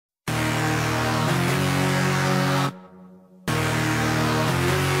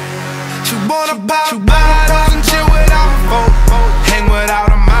She wanna pop bottles and chill without my folk. Hang with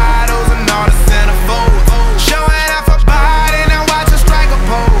all the models and all the centerfolds. Showing off her body, now watch her strike a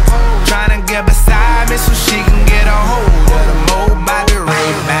pose. Tryna get beside me so she can get a hold of the mode by the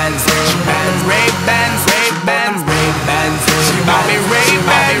Ray-Bans. Ray-Bans, Ray-Bans, Ray-Bans. She bought me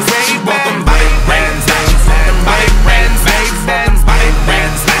Ray-Bans, she want them Ray-Bans. She want them Ray-Bans, Ray-Bans,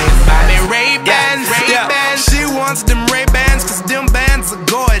 Ray-Bans. Buy me Ray-Bans, Ray-Bans. She wants them Ray-Bans cause them bands are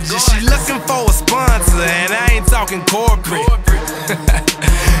gorgeous. She looking for a sponsor and I ain't talking corporate.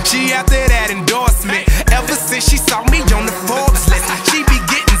 She after that endorsement. Ever since she saw me on the Forbes list, she be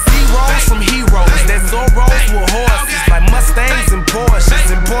getting zeros from heroes. That Zoros with horses, like Mustangs and Porsches,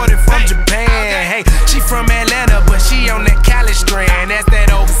 imported from Japan. Hey, she from Atlanta, but she on that Cali strand. That's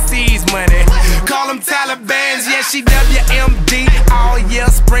that overseas money. Call them Talibans, yeah, she WMD. All year,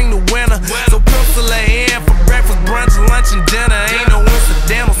 spring to winter. So pencil her in for breakfast, brunch, lunch, and dinner. Ain't no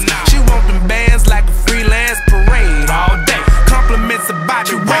incidentals. She want them bands like a freelance parade all day. Compliments about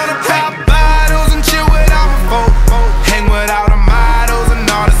you. Wanna pop bottles and chill with all my folk. Hang with all the models and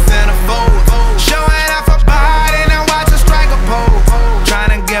all the centerfolds. Showing off her body, now watch her strike a pose.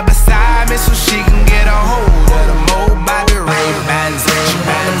 Tryna get beside me so she can get a hold of the mode by the Ray-Bans.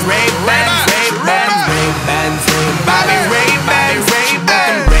 Ray-Bans, Ray-Bans, Ray-Bans. Bobby Ray-Bans,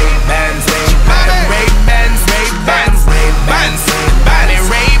 Ray-Bans, Ray-Bans. Bobby Ray-Bans, Ray-Bans, Ray-Bans. Bobby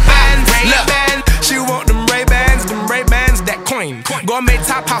Ray-Bans, Ray-Bans. She want them Ray-Bans, that coin. Gourmet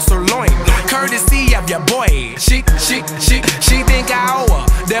top house sirloin, courtesy of your boy. She think I owe her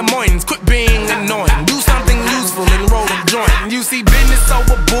that mornings. Quit being annoying. Do something useful and roll a joint. You see, business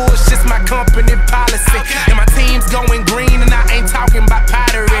over bullshit's my company policy, and my team's going green, and I ain't talking about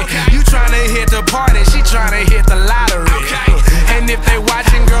pottery. You tryna hit the party, she tryna hit the lottery. And if they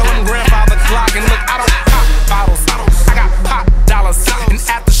watching, girl, I'm grandfather clock. And look, I don't pop bottles, I got pop dollars. And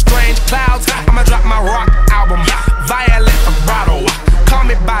after strange clouds, I'ma drop my rock album. Violet vibrato, call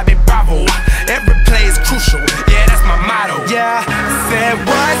me Bobby Bravo. Every play is crucial, yeah, that's my motto. Yeah, said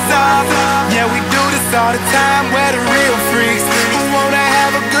what's up? Yeah, we do this all the time. We're the real freaks who wanna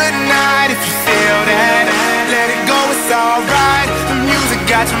have a good night. If you feel that, let it go, it's alright. The music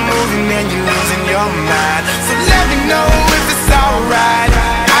got you moving and you're losing your mind. So let me know if it's alright.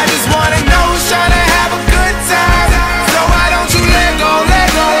 I just wanna know who's trying to have a good time. So why don't you let go,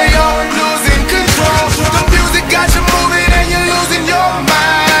 you're losing control. The music got you moving and you're losing your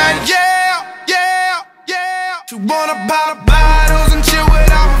mind. Yeah, yeah, yeah. She wanna pop bottles and chill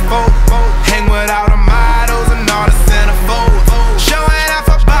with all my folk. Hang with all the models and all the centerfolds. Showing off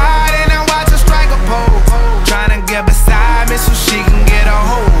her body, now watch her strike a pose. Tryna get beside me so she can get a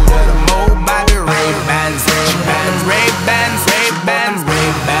hold of the mode by the Ray-Bans. Ray-Bans, Ray-Bans,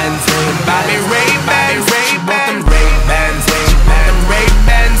 Ray-Bans. Bobby Ray-Bans, Ray-Bans.